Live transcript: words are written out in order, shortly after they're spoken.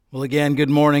Well, again, good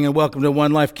morning and welcome to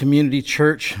One Life Community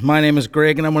Church. My name is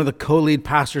Greg and I'm one of the co-lead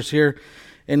pastors here.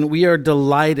 And we are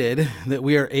delighted that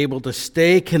we are able to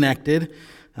stay connected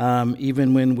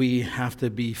even when we have to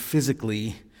be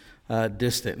physically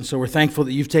distant. And so we're thankful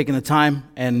that you've taken the time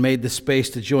and made the space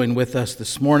to join with us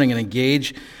this morning and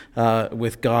engage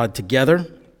with God together.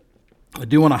 I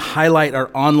do want to highlight our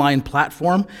online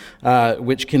platform,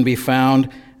 which can be found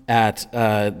at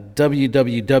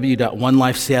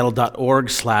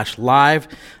www.onelifeseattle.org/live.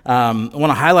 I want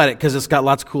to highlight it because it's got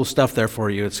lots of cool stuff there for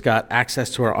you. It's got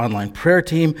access to our online prayer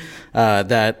team,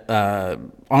 that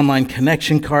online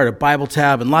connection card, a Bible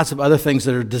tab, and lots of other things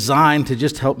that are designed to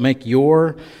just help make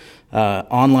your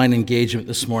online engagement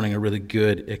this morning a really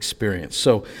good experience.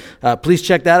 So please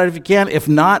check that out if you can. If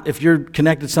not, if you're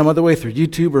connected some other way through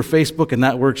YouTube or Facebook and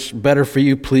that works better for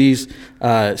you, please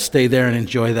stay there and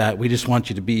enjoy that. We just want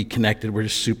you to be connected. We're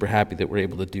just super happy that we're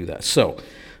able to do that. So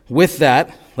with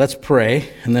that, let's pray,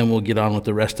 and then we'll get on with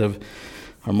the rest of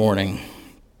our morning.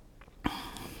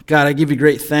 God, I give you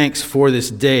great thanks for this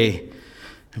day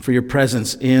and for your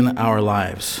presence in our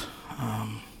lives.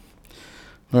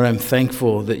 Lord, I'm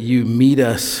thankful that you meet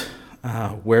us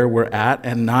where we're at,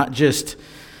 and not just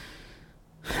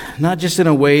in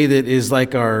a way that is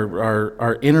like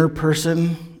our inner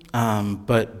person,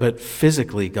 but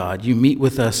physically, God. You meet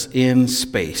with us in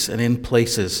space and in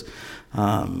places,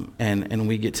 and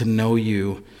we get to know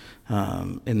you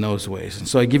in those ways. And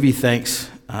so I give you thanks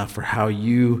for how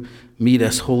you meet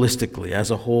us holistically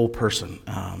as a whole person.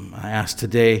 I ask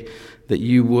today that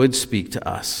you would speak to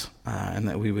us and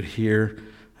that we would hear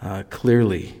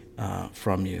clearly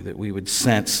from you, that we would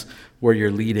sense where you're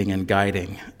leading and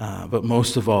guiding, but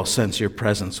most of all, sense your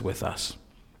presence with us.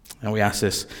 And we ask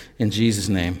this in Jesus'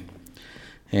 name.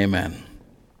 Amen.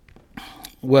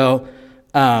 Well,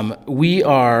 we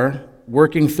are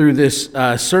working through this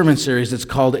sermon series that's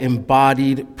called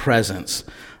Embodied Presence.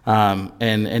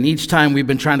 And each time we've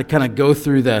been trying to kind of go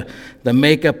through the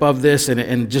makeup of this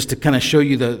and just to kind of show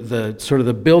you the sort of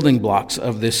the building blocks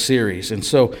of this series. And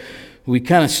so we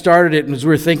kind of started it, and as we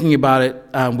were thinking about it,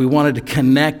 we wanted to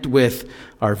connect with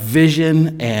our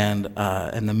vision and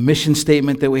the mission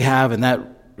statement that we have, and that,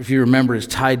 if you remember, is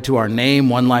tied to our name,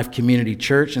 One Life Community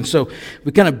Church. And so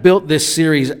we kind of built this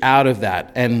series out of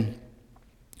that. And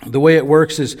the way it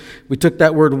works is we took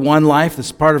that word One Life,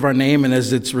 that's part of our name, and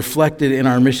as it's reflected in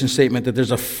our mission statement, that there's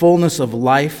a fullness of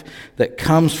life that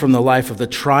comes from the life of the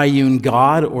triune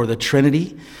God or the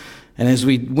Trinity. And as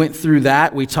we went through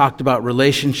that, we talked about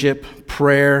relationship,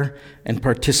 prayer, and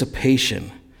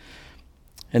participation.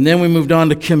 And then we moved on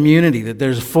to community, that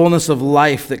there's a fullness of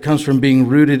life that comes from being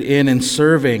rooted in and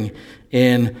serving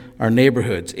in our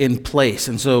neighborhoods, in place.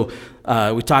 And so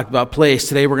we talked about place.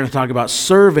 Today we're going to talk about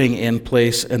serving in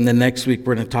place, and then next week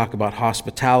we're going to talk about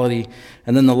hospitality.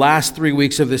 And then the last 3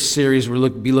 weeks of this series we'll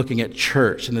be looking at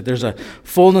church, and that there's a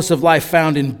fullness of life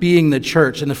found in being the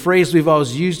church. And the phrase we've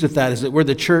always used with that is that we're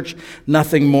the church,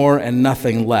 nothing more and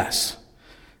nothing less.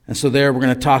 And so there we're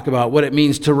going to talk about what it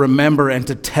means to remember and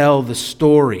to tell the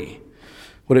story,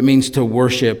 what it means to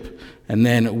worship, and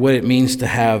then what it means to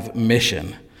have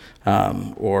mission.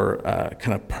 Or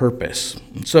kind of purpose.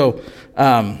 And so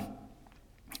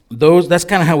that's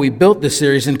kind of how we built this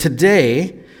series. And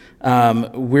today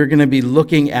we're going to be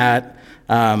looking at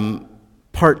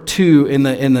part 2 in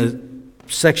the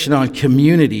section on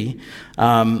community.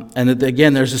 And that,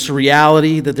 again, there's this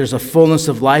reality that there's a fullness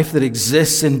of life that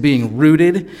exists in being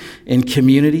rooted in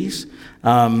communities.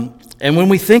 And when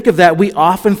we think of that, we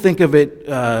often think of it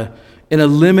in a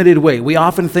limited way. We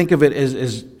often think of it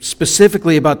as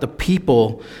specifically about the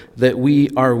people that we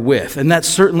are with, and that's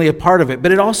certainly a part of it,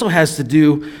 but it also has to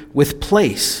do with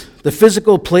place, the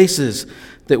physical places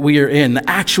that we are in, the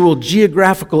actual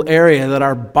geographical area that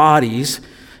our bodies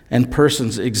and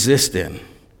persons exist in.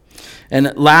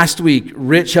 And last week,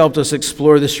 Rich helped us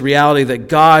explore this reality that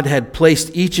God had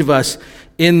placed each of us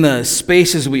in the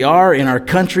spaces we are, in our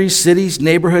countries, cities,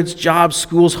 neighborhoods, jobs,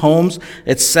 schools, homes,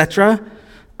 etc.,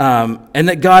 and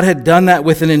that God had done that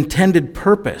with an intended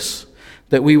purpose,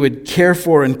 that we would care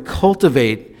for and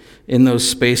cultivate in those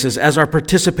spaces as our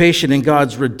participation in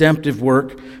God's redemptive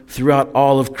work throughout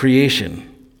all of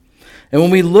creation. And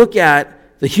when we look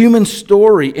at the human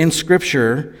story in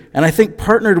Scripture, and I think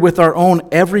partnered with our own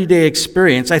everyday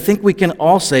experience, I think we can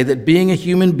all say that being a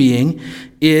human being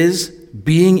is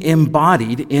being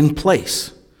embodied in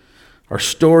place. Our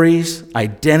stories,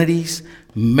 identities,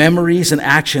 memories, and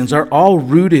actions are all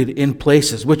rooted in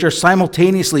places, which are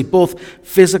simultaneously both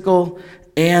physical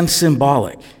and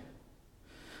symbolic.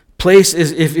 Place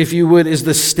is, if you would, is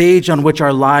the stage on which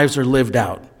our lives are lived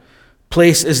out.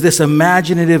 Place is this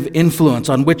imaginative influence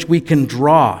on which we can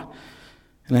draw.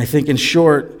 And I think in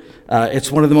short,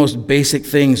 it's one of the most basic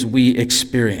things we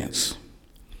experience.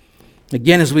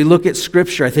 Again, as we look at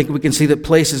Scripture, I think we can see that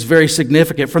place is very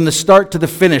significant. From the start to the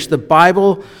finish, the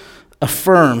Bible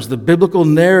affirms, the biblical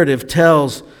narrative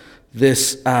tells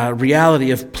this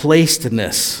reality of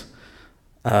placedness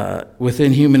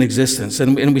within human existence.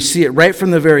 And we see it right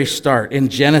from the very start. In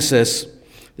Genesis,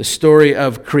 the story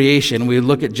of creation, we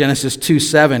look at Genesis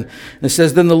 2:7, and it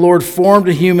says, "Then the Lord formed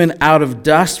a human out of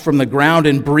dust from the ground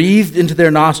and breathed into their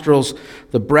nostrils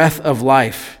the breath of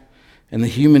life, and the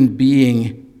human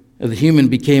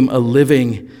became a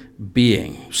living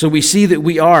being." So we see that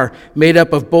we are made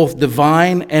up of both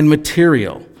divine and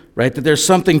material, right? That there's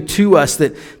something to us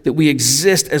that we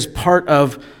exist as part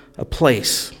of a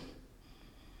place.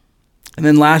 And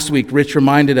then last week, Rich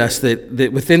reminded us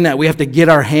that within that, we have to get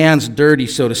our hands dirty,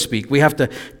 so to speak. We have to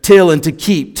till and to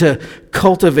keep, to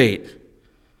cultivate,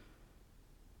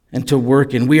 and to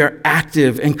work in. We are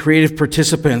active and creative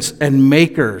participants and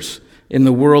makers in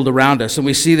the world around us. And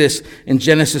we see this in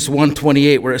Genesis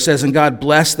 1:28, where it says, "And God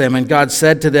blessed them, and God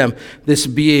said to them," this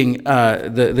being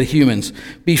the humans,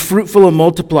 "Be fruitful and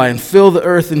multiply, and fill the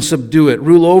earth and subdue it.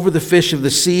 Rule over the fish of the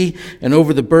sea, and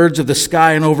over the birds of the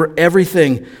sky, and over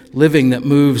everything living that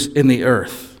moves in the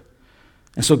earth."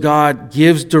 And so God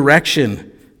gives direction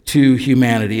to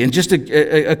humanity. And just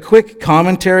a quick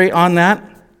commentary on that.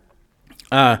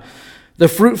 The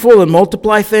fruitful and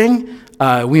multiply thing,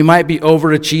 we might be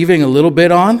overachieving a little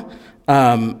bit on,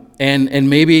 and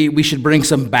maybe we should bring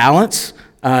some balance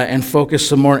and focus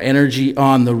some more energy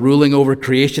on the ruling over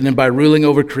creation. And by ruling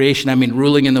over creation, I mean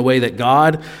ruling in the way that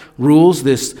God rules,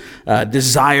 this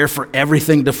desire for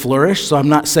everything to flourish. So I'm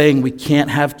not saying we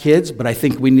can't have kids, but I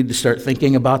think we need to start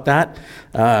thinking about that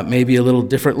maybe a little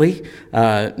differently.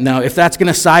 Now, if that's going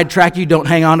to sidetrack you, don't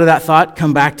hang on to that thought.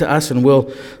 Come back to us, and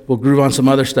we'll groove on some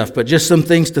other stuff. But just some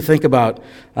things to think about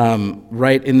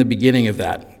right in the beginning of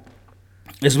that.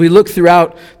 As we look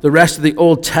throughout the rest of the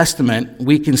Old Testament,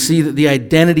 we can see that the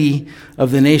identity of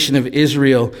the nation of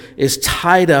Israel is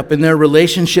tied up in their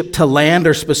relationship to land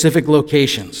or specific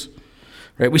locations.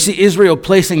 Right? We see Israel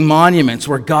placing monuments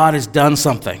where God has done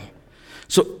something.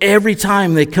 So every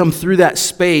time they come through that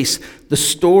space, the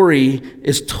story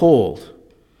is told.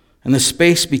 And the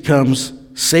space becomes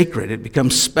sacred. It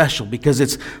becomes special because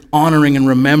it's honoring and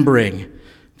remembering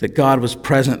that God was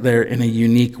present there in a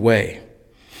unique way.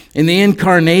 In the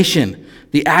incarnation,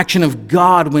 the action of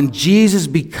God when Jesus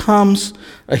becomes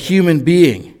a human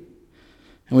being.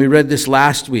 And we read this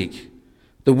last week.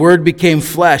 The Word became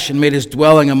flesh and made his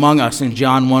dwelling among us in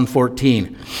John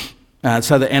 1:14. That's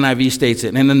how the NIV states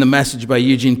it. And then the Message by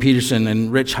Eugene Peterson,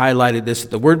 and Rich highlighted this.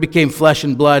 The Word became flesh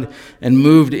and blood and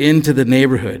moved into the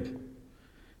neighborhood.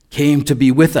 Came to be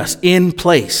with us in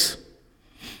place.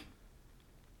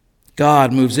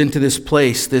 God moves into this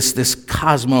place, this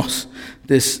cosmos,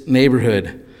 this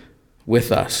neighborhood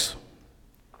with us.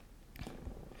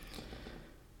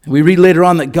 We read later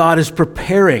on that God is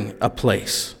preparing a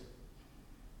place.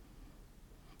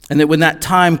 And that when that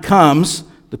time comes,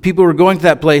 the people who are going to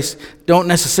that place don't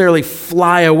necessarily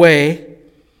fly away,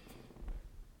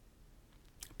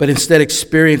 but instead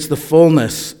experience the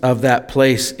fullness of that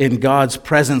place in God's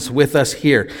presence with us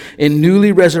here, in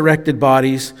newly resurrected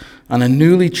bodies on a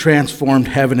newly transformed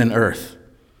heaven and earth.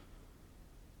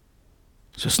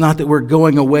 So it's not that we're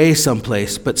going away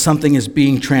someplace, but something is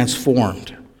being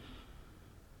transformed.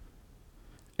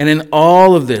 And in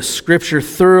all of this, Scripture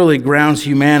thoroughly grounds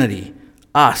humanity,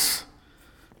 us,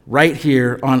 right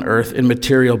here on earth in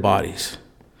material bodies.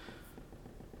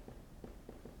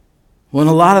 Well, and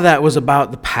a lot of that was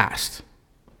about the past.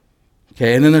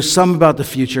 Okay, and then there's some about the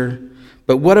future.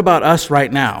 But what about us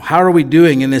right now? How are we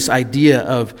doing in this idea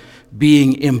of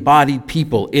being embodied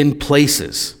people in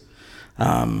places?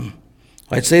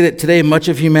 I'd say that today much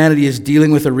of humanity is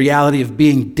dealing with a reality of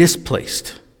being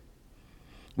displaced.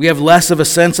 We have less of a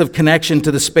sense of connection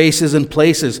to the spaces and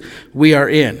places we are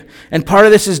in. And part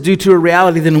of this is due to a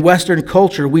reality that in Western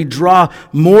culture, we draw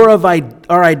more of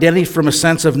our identity from a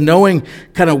sense of knowing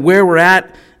kind of where we're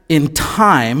at in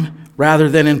time rather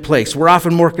than in place. We're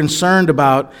often more concerned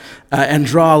about and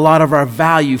draw a lot of our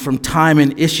value from time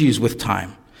and issues with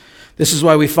time. This is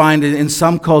why we find in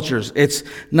some cultures it's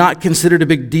not considered a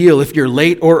big deal if you're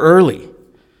late or early.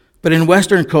 But in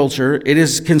Western culture, it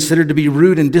is considered to be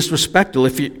rude and disrespectful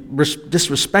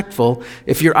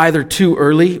if you're either too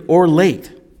early or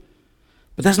late.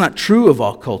 But that's not true of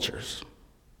all cultures.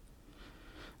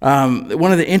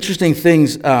 One of the interesting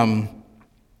things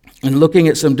and looking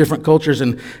at some different cultures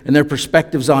and their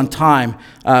perspectives on time.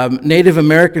 Native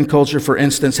American culture, for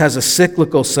instance, has a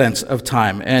cyclical sense of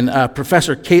time. And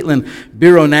Professor Caitlin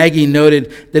Bironagi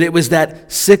noted that it was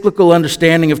that cyclical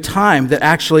understanding of time that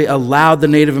actually allowed the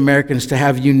Native Americans to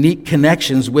have unique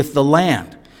connections with the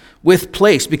land, with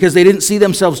place, because they didn't see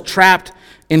themselves trapped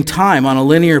in time on a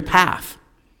linear path.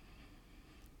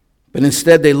 But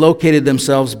instead, they located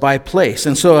themselves by place.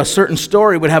 And so a certain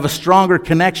story would have a stronger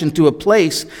connection to a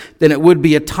place than it would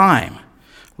be a time,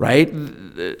 right?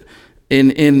 In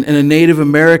a Native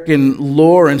American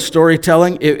lore and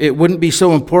storytelling, it wouldn't be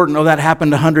so important, oh, that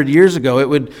happened 100 years ago. It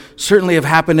would certainly have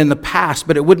happened in the past,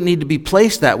 but it wouldn't need to be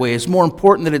placed that way. It's more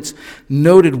important that it's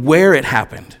noted where it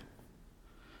happened.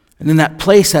 And then that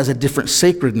place has a different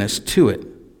sacredness to it.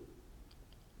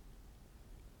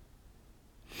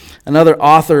 Another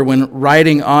author, when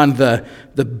writing on the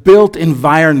built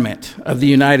environment of the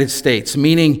United States,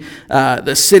 meaning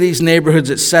the cities,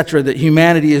 neighborhoods, etc., that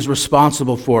humanity is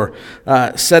responsible for,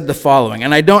 said the following.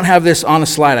 And I don't have this on a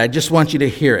slide. I just want you to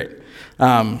hear it.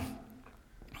 I'm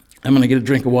going to get a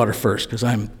drink of water first because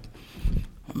my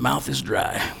mouth is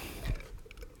dry.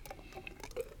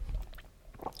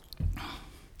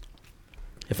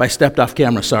 If I stepped off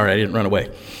camera, sorry, I didn't run away.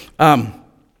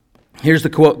 Here's the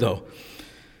quote, though.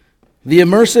 The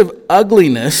immersive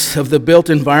ugliness of the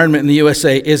built environment in the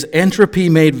USA is entropy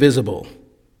made visible.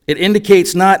 It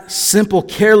indicates not simple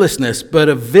carelessness, but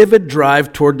a vivid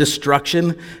drive toward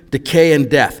destruction, decay, and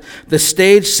death. The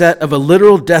stage set of a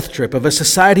literal death trip of a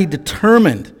society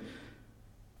determined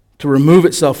to remove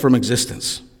itself from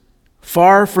existence.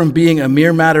 Far from being a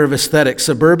mere matter of aesthetics,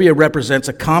 suburbia represents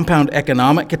a compound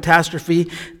economic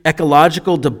catastrophe,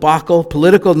 ecological debacle,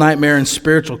 political nightmare, and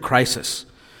spiritual crisis.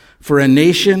 For a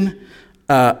nation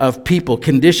of people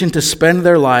conditioned to spend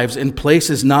their lives in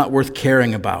places not worth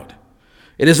caring about.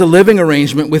 It is a living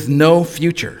arrangement with no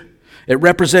future. It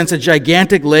represents a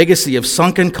gigantic legacy of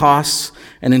sunken costs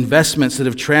and investments that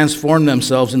have transformed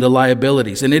themselves into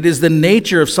liabilities. And it is the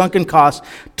nature of sunken costs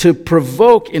to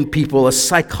provoke in people a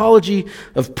psychology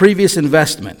of previous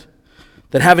investment,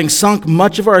 that having sunk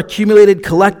much of our accumulated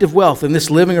collective wealth in this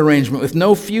living arrangement with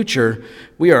no future,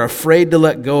 we are afraid to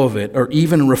let go of it or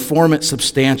even reform it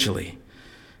substantially.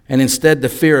 And instead, the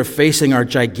fear of facing our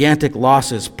gigantic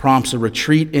losses prompts a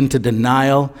retreat into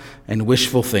denial and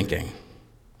wishful thinking.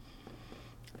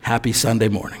 Happy Sunday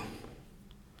morning.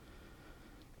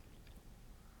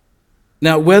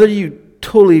 Now, whether you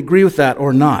totally agree with that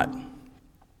or not,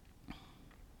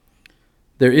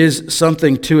 there is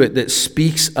something to it that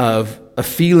speaks of a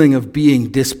feeling of being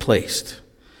displaced,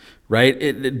 right?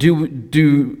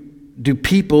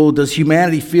 Does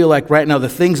humanity feel like right now the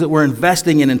things that we're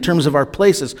investing in terms of our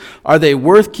places, are they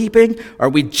worth keeping? Are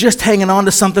we just hanging on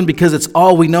to something because it's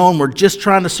all we know and we're just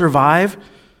trying to survive?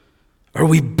 Are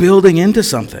we building into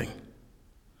something?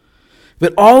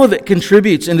 But all of it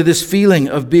contributes into this feeling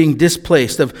of being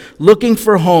displaced, of looking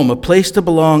for a home, a place to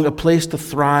belong, a place to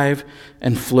thrive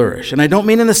and flourish. And I don't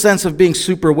mean in the sense of being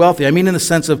super wealthy. I mean in the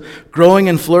sense of growing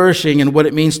and flourishing and what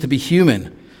it means to be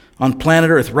human on planet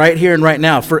Earth, right here and right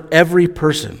now, for every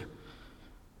person.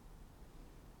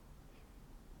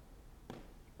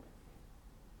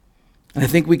 And I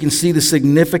think we can see the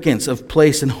significance of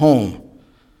place and home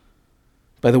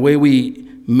by the way we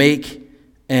make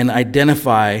and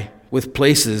identify with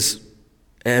places,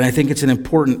 and I think it's an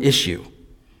important issue.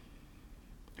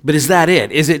 But is that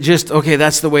it? Is it just, okay,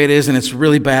 that's the way it is, and it's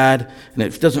really bad, and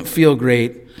it doesn't feel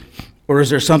great? Or is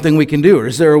there something we can do? Or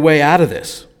is there a way out of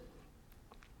this?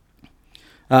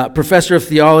 Professor of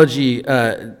theology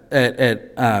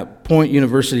at Point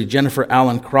University, Jennifer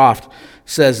Allen Croft,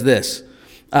 says this: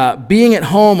 being at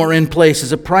home or in place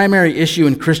is a primary issue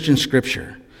in Christian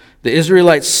scripture. The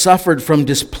Israelites suffered from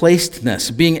displacedness,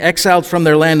 being exiled from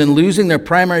their land and losing their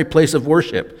primary place of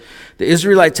worship. The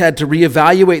Israelites had to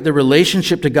reevaluate their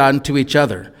relationship to God and to each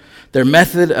other. Their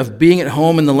method of being at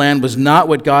home in the land was not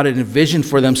what God had envisioned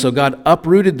for them, so God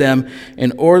uprooted them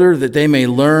in order that they may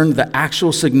learn the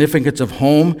actual significance of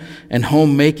home and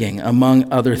homemaking,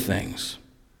 among other things.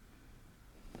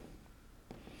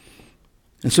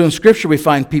 And so in Scripture we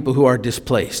find people who are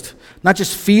displaced. Not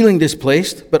just feeling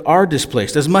displaced, but are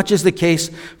displaced, as much as the case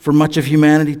for much of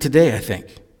humanity today, I think.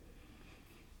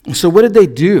 And so what did they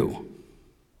do?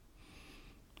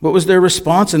 What was their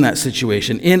response in that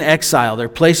situation? In exile, their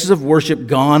places of worship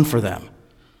gone for them.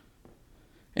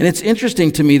 And it's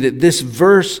interesting to me that this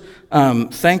verse,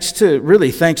 thanks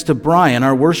to Brian,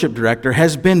 our worship director,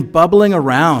 has been bubbling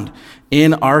around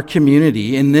in our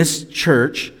community, in this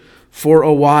church, for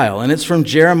a while. And it's from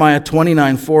Jeremiah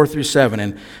 29, 4 through 7.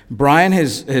 And Brian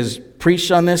has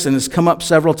preached on this and it's come up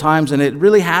several times, and it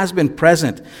really has been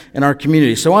present in our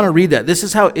community. So I want to read that. This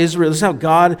is how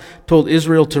God told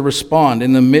Israel to respond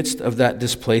in the midst of that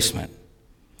displacement.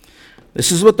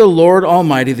 This is what the Lord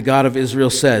Almighty, the God of Israel,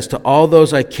 says to all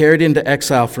those I carried into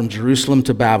exile from Jerusalem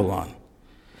to Babylon.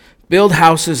 Build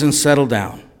houses and settle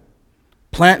down.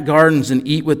 Plant gardens and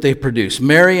eat what they produce.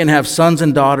 Marry and have sons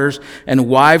and daughters and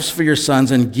wives for your sons,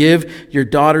 and give your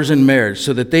daughters in marriage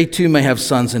so that they too may have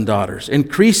sons and daughters.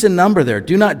 Increase in number there.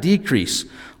 Do not decrease.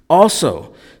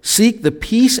 Also, seek the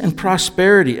peace and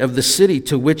prosperity of the city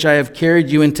to which I have carried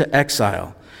you into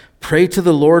exile. Pray to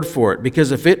the Lord for it,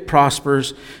 because if it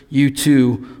prospers, you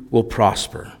too will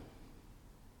prosper.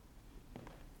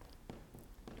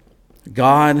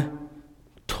 God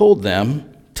told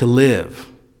them to live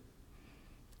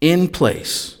in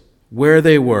place where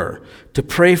they were, to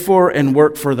pray for and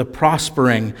work for the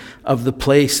prospering of the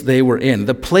place they were in,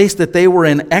 the place that they were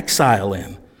in exile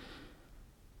in.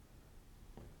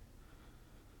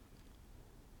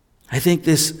 I think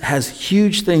this has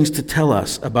huge things to tell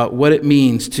us about what it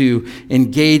means to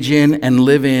engage in and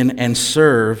live in and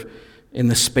serve in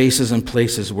the spaces and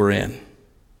places we're in.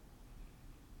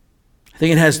 I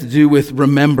think it has to do with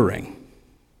remembering.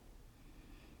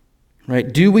 Right?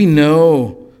 Do we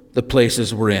know the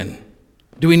places we're in?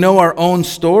 Do we know our own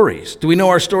stories? Do we know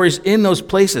our stories in those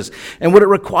places? And what it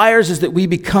requires is that we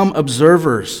become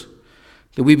observers,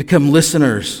 that we become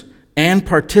listeners and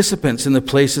participants in the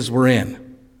places we're in.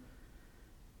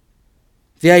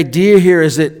 The idea here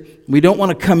is that we don't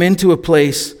want to come into a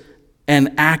place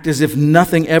and act as if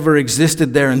nothing ever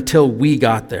existed there until we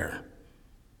got there.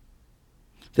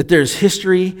 That there's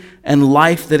history and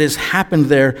life that has happened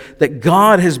there, that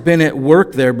God has been at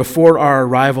work there before our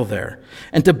arrival there.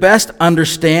 And to best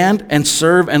understand and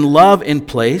serve and love in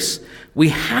place, we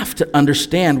have to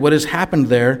understand what has happened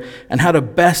there and how to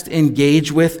best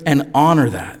engage with and honor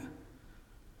that.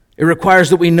 It requires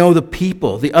that we know the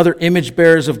people, the other image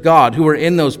bearers of God who are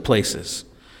in those places,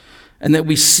 and that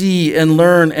we see and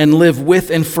learn and live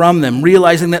with and from them,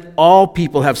 realizing that all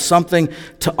people have something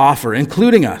to offer,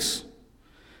 including us.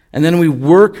 And then we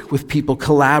work with people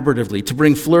collaboratively to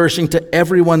bring flourishing to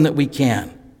everyone that we can.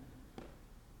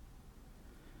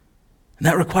 And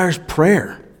that requires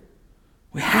prayer.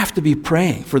 We have to be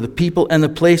praying for the people and the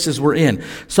places we're in.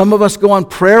 Some of us go on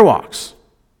prayer walks,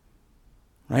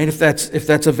 right? If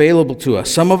that's available to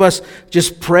us. Some of us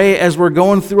just pray as we're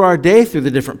going through our day through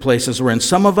the different places we're in.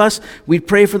 Some of us, we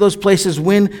pray for those places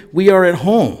when we are at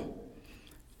home.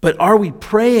 But are we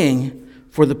praying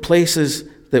for the places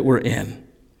that we're in?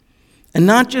 And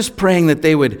not just praying that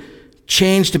they would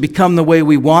change to become the way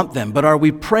we want them, but are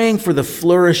we praying for the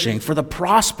flourishing, for the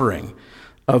prospering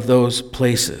of those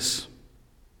places?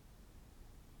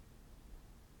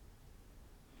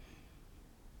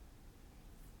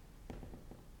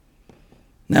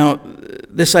 Now,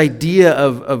 this idea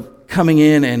of coming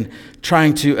in and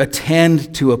trying to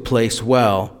attend to a place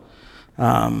well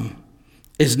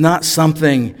is not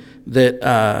something that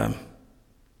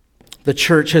the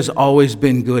church has always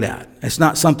been good at. It's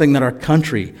not something that our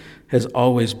country has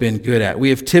always been good at. We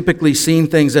have typically seen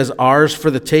things as ours for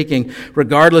the taking,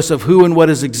 regardless of who and what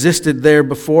has existed there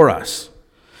before us.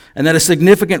 And that a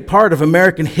significant part of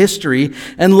American history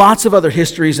and lots of other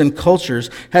histories and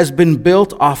cultures has been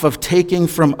built off of taking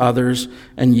from others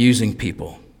and using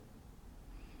people.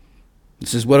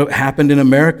 This is what happened in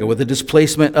America with the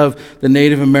displacement of the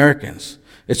Native Americans.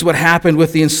 It's what happened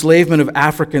with the enslavement of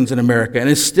Africans in America, and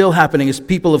it's still happening as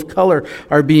people of color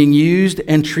are being used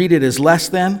and treated as less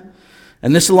than.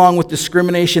 And this, along with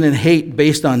discrimination and hate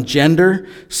based on gender,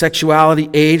 sexuality,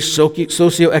 age,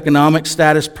 socioeconomic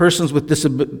status, persons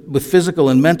with physical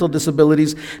and mental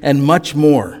disabilities, and much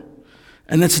more.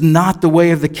 And that's not the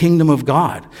way of the kingdom of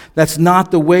God. That's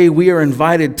not the way we are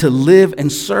invited to live and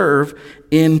serve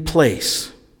in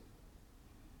place.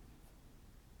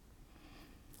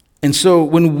 And so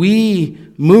when we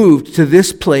moved to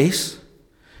this place,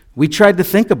 we tried to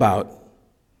think about,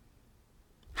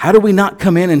 how do we not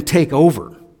come in and take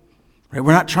over? Right?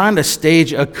 We're not trying to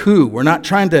stage a coup. We're not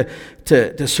trying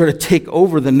to sort of take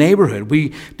over the neighborhood.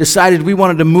 We decided we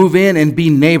wanted to move in and be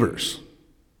neighbors.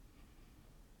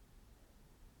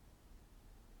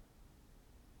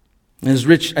 As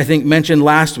Rich, I think, mentioned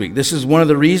last week, this is one of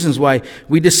the reasons why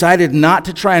we decided not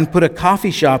to try and put a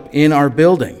coffee shop in our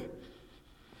building.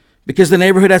 Because the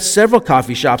neighborhood has several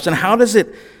coffee shops. And how does it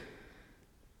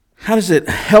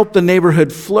help the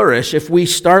neighborhood flourish if we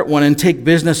start one and take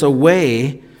business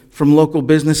away from local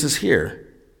businesses here?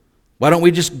 Why don't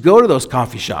we just go to those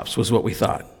coffee shops, was what we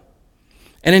thought.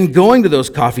 And in going to those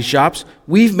coffee shops,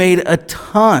 we've made a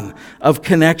ton of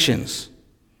connections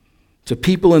to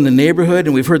people in the neighborhood,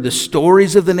 and we've heard the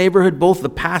stories of the neighborhood, both the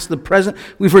past, the present.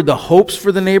 We've heard the hopes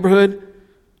for the neighborhood,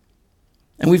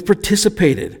 and we've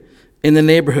participated in the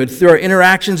neighborhood through our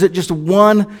interactions at just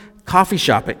one coffee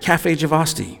shop at Cafe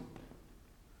Javasti.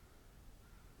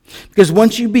 Because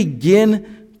once you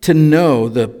begin to know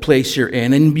the place you're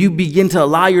in and you begin to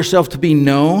allow yourself to be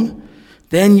known,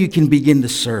 then you can begin to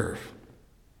serve.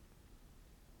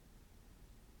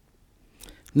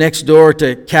 Next door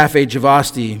to Cafe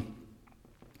Javasti,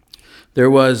 there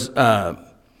was a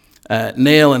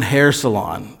nail and hair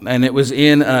salon, and it was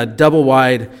in a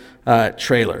double-wide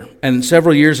trailer. And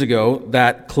several years ago,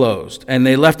 that closed. And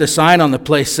they left a sign on the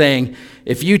place saying,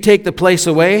 if you take the place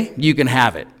away, you can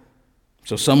have it.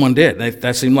 So someone did.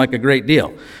 That seemed like a great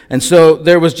deal. And so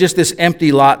there was just this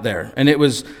empty lot there, and it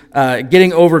was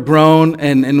getting overgrown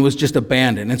and was just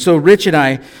abandoned. And so Rich and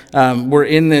I were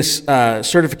in this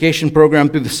certification program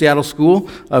through the Seattle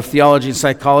School of Theology and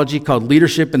Psychology called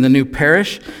Leadership in the New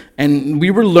Parish, and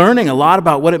we were learning a lot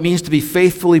about what it means to be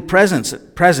faithfully present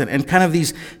and kind of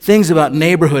these things about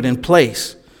neighborhood and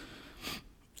place.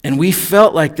 And we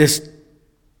felt like this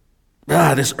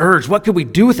urge. What could we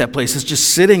do with that place? It's just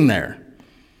sitting there.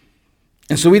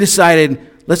 And so we decided,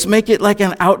 let's make it like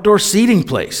an outdoor seating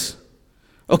place.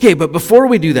 Okay, but before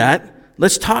we do that,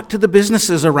 let's talk to the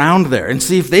businesses around there and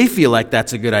see if they feel like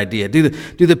that's a good idea. Do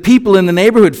the people in the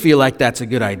neighborhood feel like that's a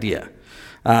good idea?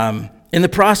 In the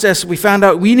process, we found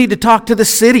out we need to talk to the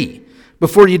city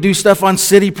before you do stuff on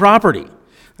city property.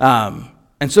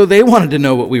 And so they wanted to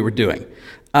know what we were doing.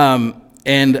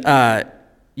 And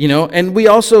we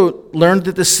also learned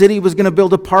that the city was going to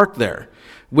build a park there,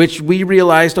 which we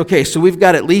realized, okay, so we've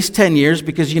got at least 10 years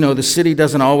because, the city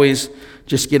doesn't always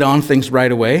just get on things right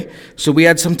away. So we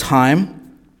had some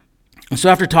time. And so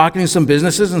after talking to some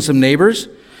businesses and some neighbors,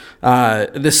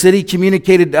 the city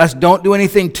communicated to us, don't do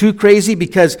anything too crazy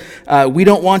because we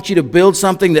don't want you to build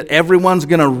something that everyone's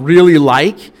going to really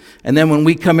like. And then when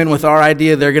we come in with our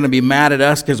idea, they're going to be mad at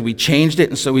us because we changed it.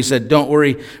 And so we said, don't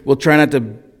worry, we'll try not to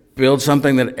build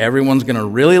something that everyone's going to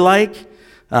really like.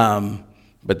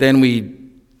 But then we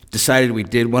decided we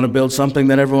did want to build something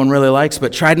that everyone really likes,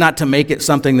 but tried not to make it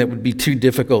something that would be too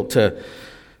difficult to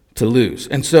lose.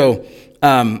 And so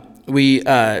we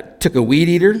took a weed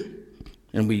eater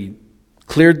and we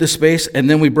cleared the space, and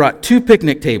then we brought 2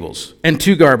 picnic tables and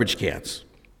 2 garbage cans.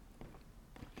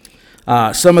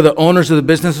 Some of the owners of the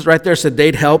businesses right there said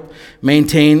they'd help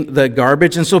maintain the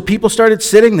garbage, and so people started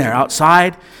sitting there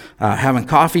outside, having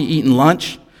coffee, eating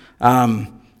lunch.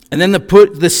 And then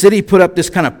the city put up this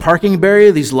kind of parking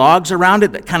barrier, these logs around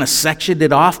it that kind of sectioned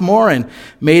it off more and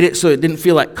made it so it didn't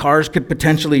feel like cars could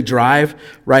potentially drive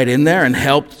right in there, and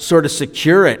helped sort of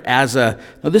secure it as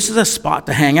this is a spot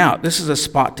to hang out. This is a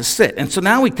spot to sit. And so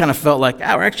now we kind of felt like,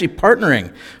 we're actually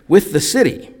partnering with the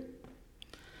city.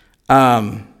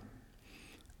 And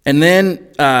then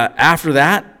after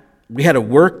that, we had a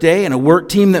work day and a work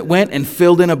team that went and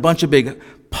filled in a bunch of big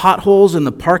potholes in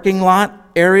the parking lot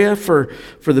area for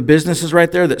the businesses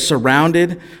right there that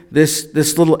surrounded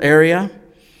this little area.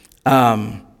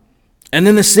 And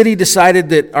then the city decided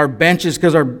that our benches,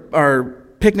 because our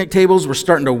picnic tables were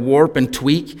starting to warp and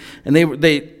tweak, and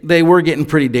they were getting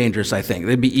pretty dangerous, I think.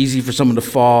 They'd be easy for someone to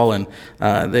fall, and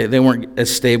they weren't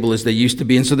as stable as they used to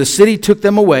be. And so the city took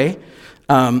them away.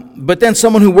 But then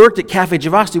someone who worked at Cafe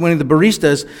Javasti, one of the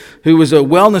baristas, who was a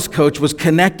wellness coach, was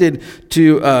connected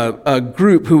to a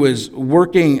group who was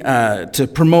working to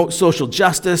promote social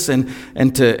justice and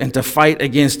to fight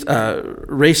against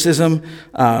racism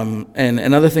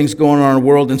and other things going on in the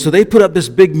world. And so they put up this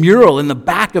big mural in the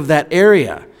back of that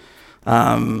area,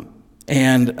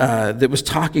 and that was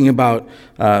talking about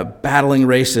battling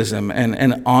racism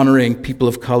and honoring people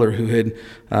of color who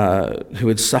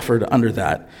had suffered under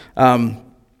that.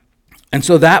 And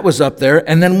so that was up there.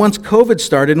 And then once COVID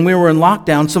started and we were in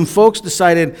lockdown, some folks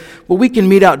decided, well, we can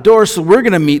meet outdoors, so we're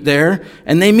going to meet there.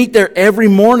 And they meet there every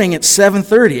morning at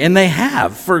 7:30, and they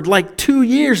have for like 2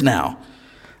 years now.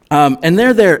 And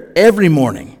they're there every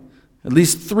morning, at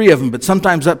least 3 of them, but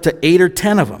sometimes up to 8 or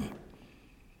 10 of them.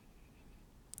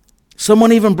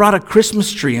 Someone even brought a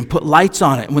Christmas tree and put lights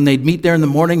on it. When they'd meet there in the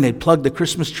morning, they'd plug the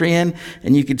Christmas tree in,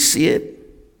 and you could see it.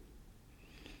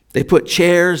 They put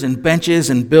chairs and benches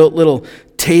and built little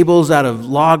tables out of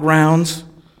log rounds.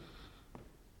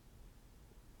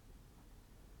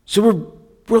 So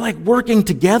like working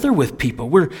together with people.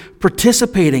 We're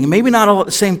participating, and maybe not all at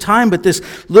the same time, but this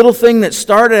little thing that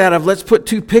started out of let's put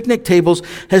 2 picnic tables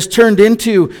has turned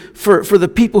into, for the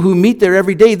people who meet there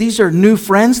every day, these are new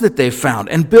friends that they've found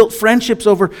and built friendships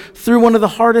over through one of the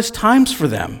hardest times for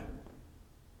them.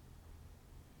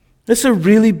 It's a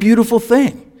really beautiful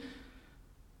thing.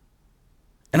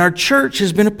 And our church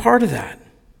has been a part of that.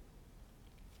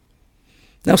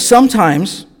 Now,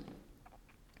 sometimes,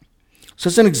 so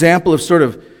it's an example of sort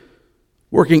of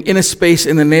working in a space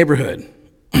in the neighborhood.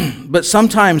 But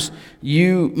sometimes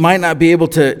you might not be able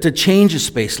to change a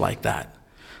space like that.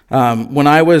 When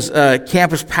I was a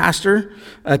campus pastor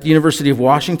at the University of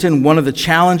Washington, one of the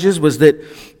challenges was that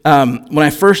when I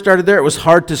first started there, it was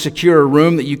hard to secure a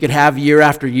room that you could have year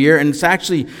after year. And it's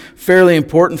actually fairly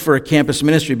important for a campus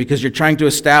ministry because you're trying to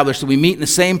establish that we meet in the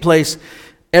same place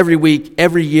every week,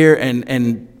 every year,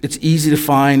 and it's easy to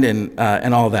find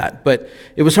and all that. But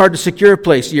it was hard to secure a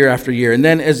place year after year. And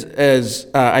then as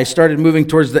I started moving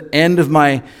towards the end of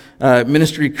my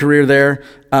ministry career there,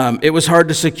 it was hard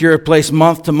to secure a place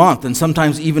month to month and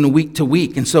sometimes even week to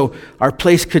week. And so our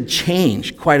place could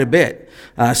change quite a bit.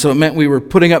 So it meant we were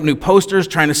putting up new posters,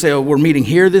 trying to say, oh, we're meeting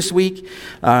here this week,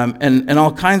 and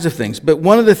all kinds of things. But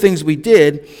one of the things we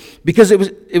did, because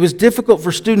it was difficult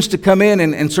for students to come in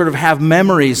and sort of have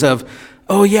memories of,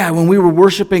 oh yeah, when we were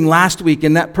worshiping last week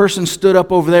and that person stood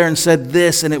up over there and said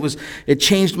this and it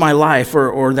changed my life,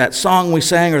 or that song we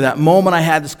sang, or that moment I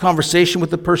had this conversation with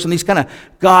the person, these kind of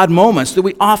God moments that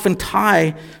we often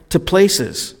tie to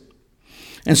places.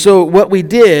 And so what we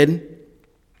did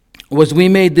was we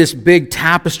made this big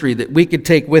tapestry that we could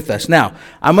take with us. Now,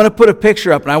 I'm going to put a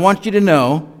picture up, and I want you to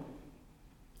know,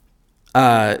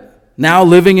 now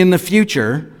living in the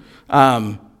future,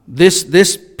 this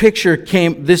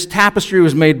tapestry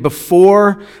was made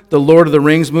before the Lord of the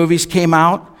Rings movies came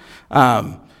out,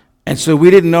 and so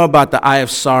we didn't know about the Eye of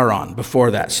Sauron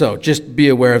before that, so just be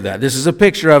aware of that. This is a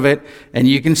picture of it, and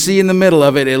you can see in the middle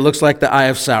of it, it looks like the Eye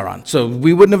of Sauron. So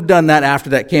we wouldn't have done that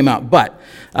after that came out, but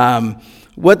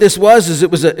what this was is it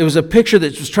was a picture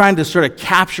that was trying to sort of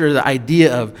capture the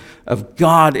idea of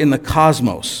God in the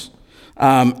cosmos.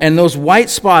 And those white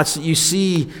spots that you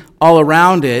see all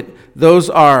around it, those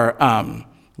are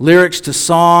lyrics to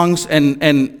songs and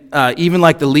even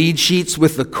like the lead sheets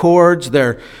with the chords.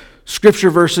 They're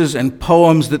scripture verses and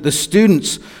poems that the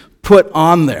students put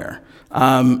on there.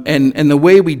 And the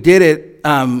way we did it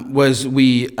was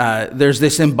there's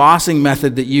this embossing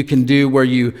method that you can do where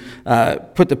you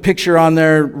put the picture on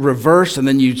there, reverse, and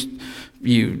then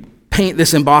you paint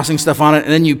this embossing stuff on it,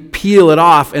 and then you peel it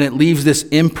off, and it leaves this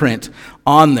imprint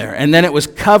on there. And then it was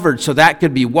covered so that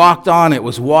could be walked on. It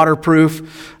was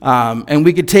waterproof, and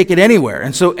we could take it anywhere.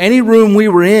 And so any room we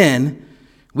were in,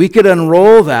 we could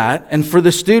unroll that, and for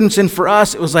the students and for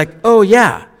us, it was like, oh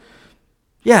yeah,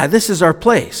 this is our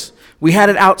place. We had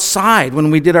it outside when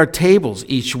we did our tables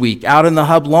each week, out in the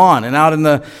hub lawn and out in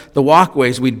the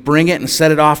walkways. We'd bring it and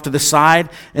set it off to the side.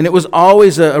 And it was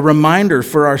always a reminder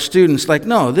for our students, like,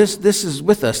 no, this is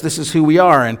with us. This is who we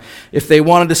are. And if they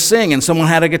wanted to sing and someone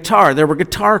had a guitar, there were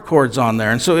guitar chords on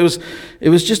there. And so it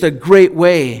was just a great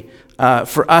way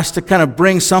for us to kind of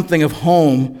bring something of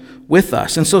home with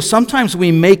us. And so sometimes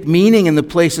we make meaning in the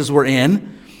places we're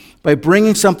in by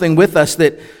bringing something with us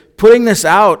that putting this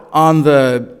out on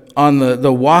the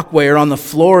walkway or on the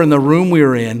floor in the room we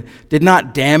were in did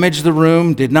not damage the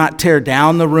room, did not tear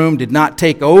down the room, did not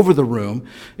take over the room.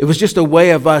 It was just a way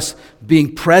of us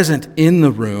being present in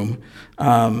the room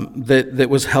that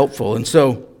was helpful. And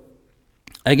so,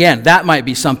 again, that might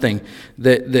be something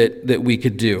that we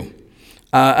could do.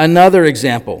 Another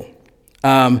example.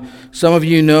 Some of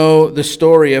you know the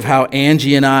story of how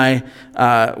Angie and I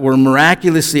were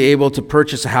miraculously able to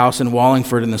purchase a house in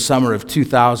Wallingford in the summer of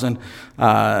 2000.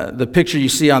 The picture you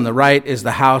see on the right is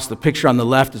the house. The picture on the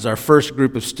left is our first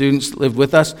group of students that lived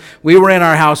with us. We were in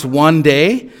our house one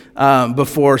day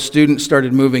before students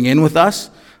started moving in with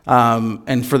us.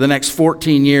 And for the next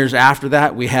 14 years after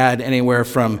that, we had anywhere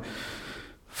from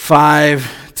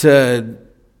 5 to,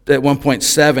 at one point,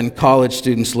 7 college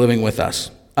students living with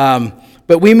us.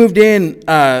 But we moved in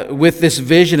with this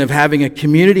vision of having a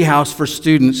community house for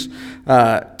students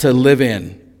to live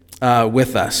in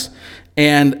with us.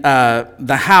 And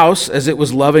the house, as it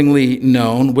was lovingly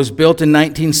known, was built in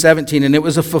 1917, and it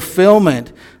was a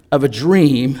fulfillment of a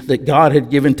dream that God had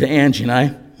given to Angie and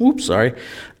I.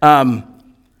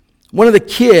 One of the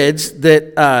kids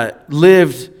that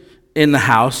lived in the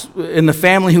house, in the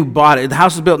family who bought it, the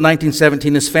house was built in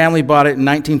 1917, this family bought it in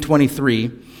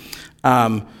 1923.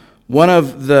 One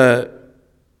of the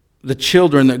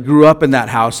children that grew up in that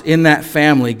house, in that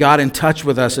family, got in touch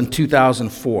with us in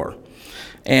 2004.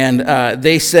 And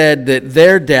they said that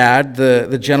their dad,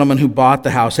 the gentleman who bought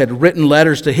the house, had written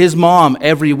letters to his mom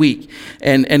every week.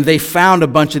 And they found a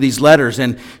bunch of these letters.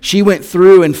 And she went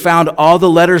through and found all the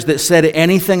letters that said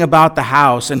anything about the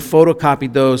house and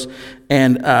photocopied those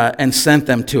and sent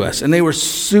them to us. And they were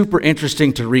super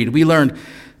interesting to read. We learned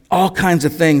all kinds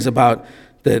of things about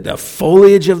the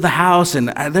foliage of the house, and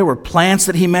there were plants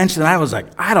that he mentioned, and I was like,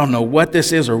 I don't know what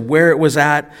this is or where it was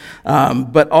at,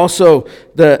 but also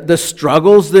the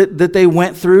struggles that they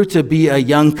went through to be a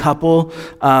young couple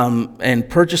and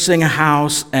purchasing a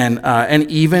house, and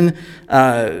even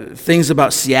things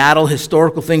about Seattle,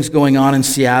 historical things going on in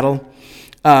Seattle.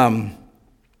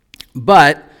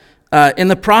 But in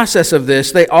the process of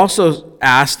this, they also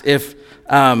asked if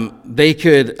they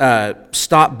could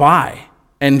stop by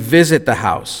and visit the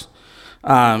house.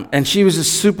 And she was a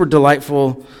super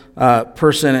delightful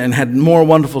person and had more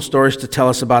wonderful stories to tell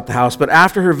us about the house. But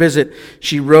after her visit,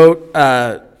 she wrote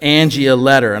Angie a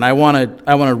letter, and I want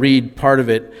to read part of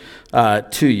it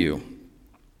to you.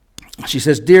 She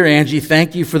says, "Dear Angie,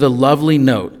 thank you for the lovely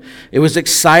note. It was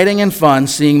exciting and fun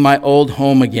seeing my old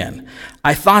home again.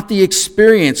 I thought the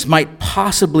experience might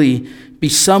possibly be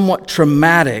somewhat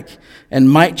traumatic and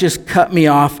might just cut me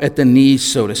off at the knees,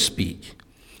 so to speak."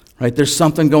 Right? There's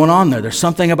something going on there. There's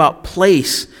something about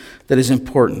place that is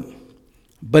important.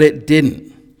 But it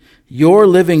didn't. Your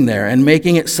living there and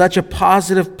making it such a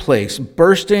positive place,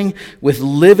 bursting with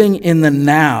living in the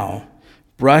now,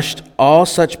 brushed all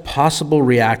such possible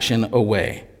reaction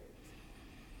away.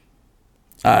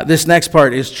 This next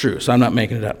part is true, so I'm not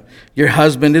making it up. Your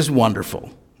husband is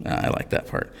wonderful. I like that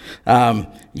part.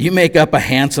 You make up a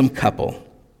handsome couple.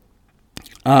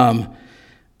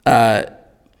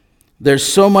 There's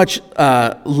so much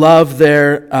love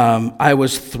there. I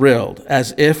was thrilled,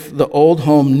 as if the old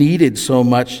home needed so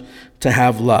much to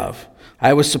have love.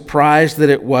 I was surprised that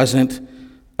it wasn't,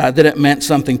 that it meant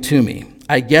something to me.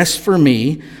 I guess for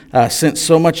me, since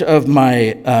so much of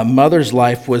my mother's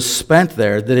life was spent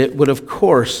there, that it would, of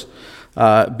course,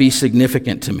 be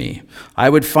significant to me. I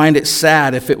would find it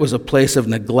sad if it was a place of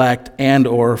neglect and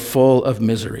or full of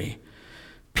misery.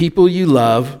 People you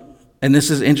love, and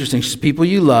this is interesting, people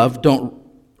you love don't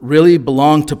really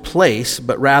belong to place,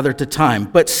 but rather to time.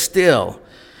 But still,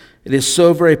 it is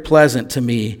so very pleasant to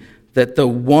me that the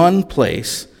one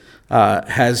place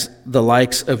has the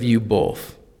likes of you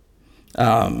both.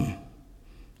 And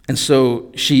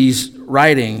so she's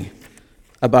writing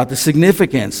about the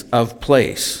significance of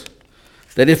place.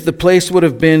 That if the place would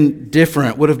have been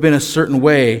different, would have been a certain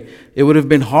way, it would have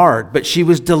been hard. But she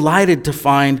was delighted to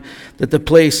find that the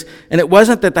place, and it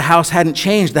wasn't that the house hadn't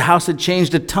changed. The house had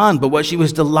changed a ton, but what she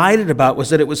was delighted about was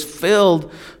that it was filled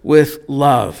with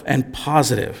love and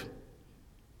positive.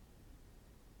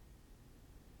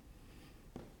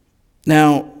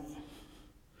 Now,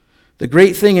 the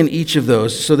great thing in each of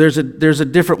those, so there's a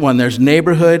different one. There's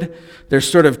neighborhood. There's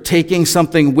sort of taking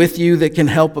something with you that can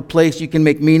help a place. You can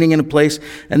make meaning in a place.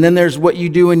 And then there's what you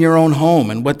do in your own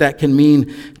home and what that can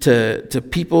mean to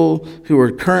people who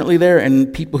are currently there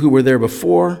and people who were there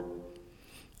before.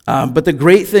 But the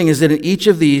great thing is that in each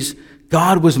of these,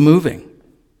 God was moving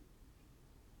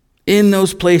in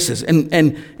those places,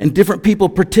 and different people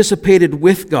participated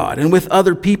with God and with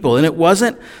other people, and it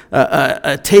wasn't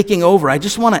a taking over. I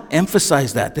just want to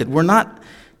emphasize that we're not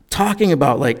talking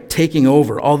about like taking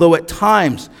over, although at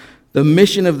times the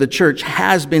mission of the church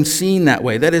has been seen that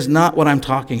way. That is not what I'm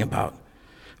talking about.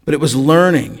 But it was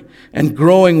learning and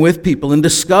growing with people and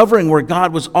discovering where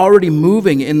God was already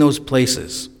moving in those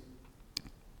places.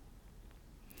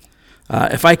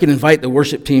 If I can invite the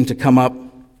worship team to come up.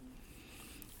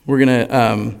 We're going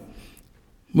to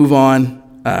move on.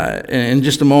 In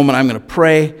just a moment, I'm going to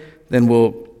pray. Then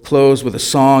we'll close with a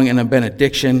song and a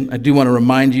benediction. I do want to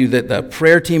remind you that the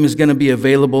prayer team is going to be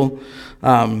available.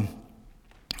 And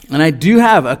I do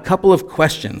have a couple of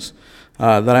questions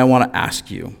that I want to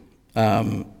ask you.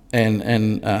 So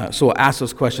we'll ask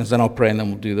those questions, then I'll pray, and then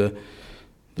we'll do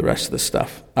the rest of the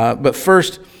stuff. But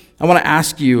first, I want to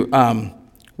ask you,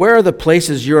 where are the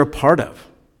places you're a part of?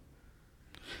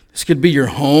 This could be your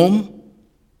home,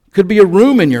 could be a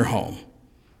room in your home,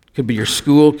 could be your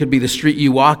school, could be the street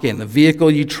you walk in, the vehicle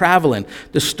you travel in,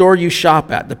 the store you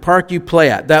shop at, the park you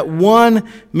play at, that one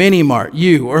mini mart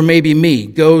you, or maybe me,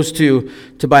 goes to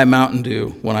buy Mountain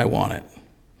Dew when I want it.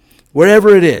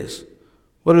 Wherever it is,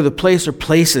 what are the place or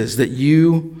places that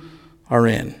you are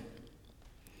in?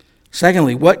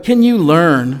 Secondly, what can you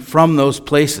learn from those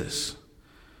places?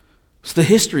 What's the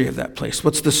history of that place?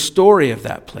 What's the story of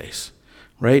that place?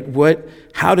 right?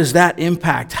 How does that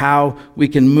impact how we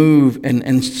can move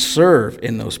and serve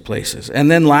in those places? And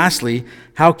then lastly,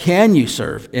 how can you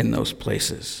serve in those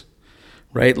places?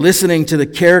 Right? Listening to the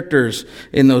characters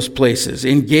in those places,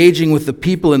 engaging with the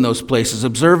people in those places,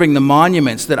 observing the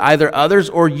monuments that either others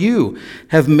or you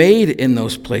have made in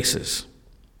those places.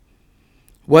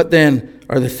 What then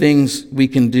are the things we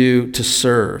can do to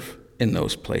serve in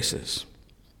those places?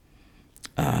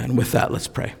 And with that, let's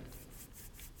pray.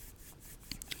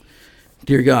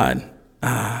 Dear God,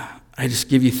 I just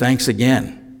give you thanks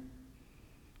again,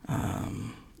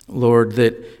 Lord,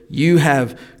 that you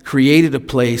have created a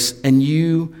place and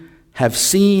you have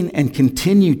seen and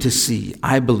continue to see,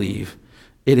 I believe,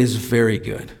 it is very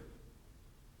good.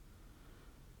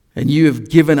 And you have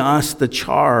given us the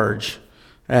charge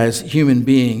as human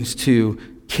beings to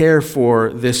care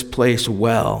for this place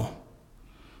well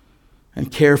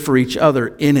and care for each other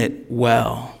in it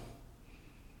well.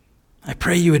 I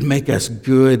pray you would make us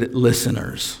good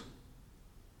listeners,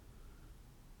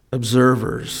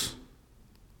 observers,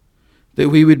 that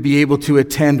we would be able to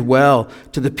attend well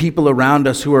to the people around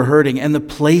us who are hurting and the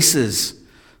places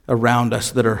around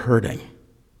us that are hurting.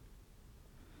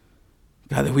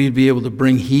 God, that we would be able to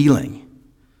bring healing,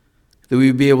 that we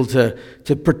would be able to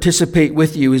participate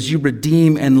with you as you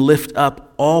redeem and lift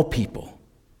up all people.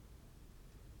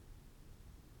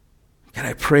 God,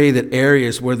 I pray that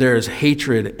areas where there is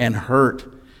hatred and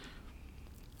hurt,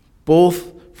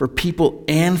 both for people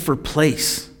and for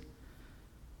place,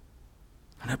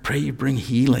 and I pray you bring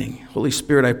healing. Holy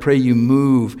Spirit, I pray you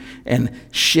move and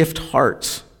shift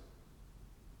hearts.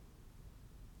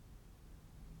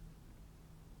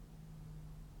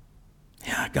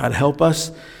 Yeah, God, help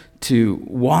us to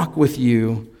walk with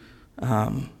you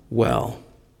well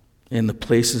in the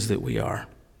places that we are.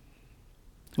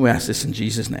 We ask this in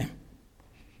Jesus' name.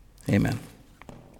 Amen.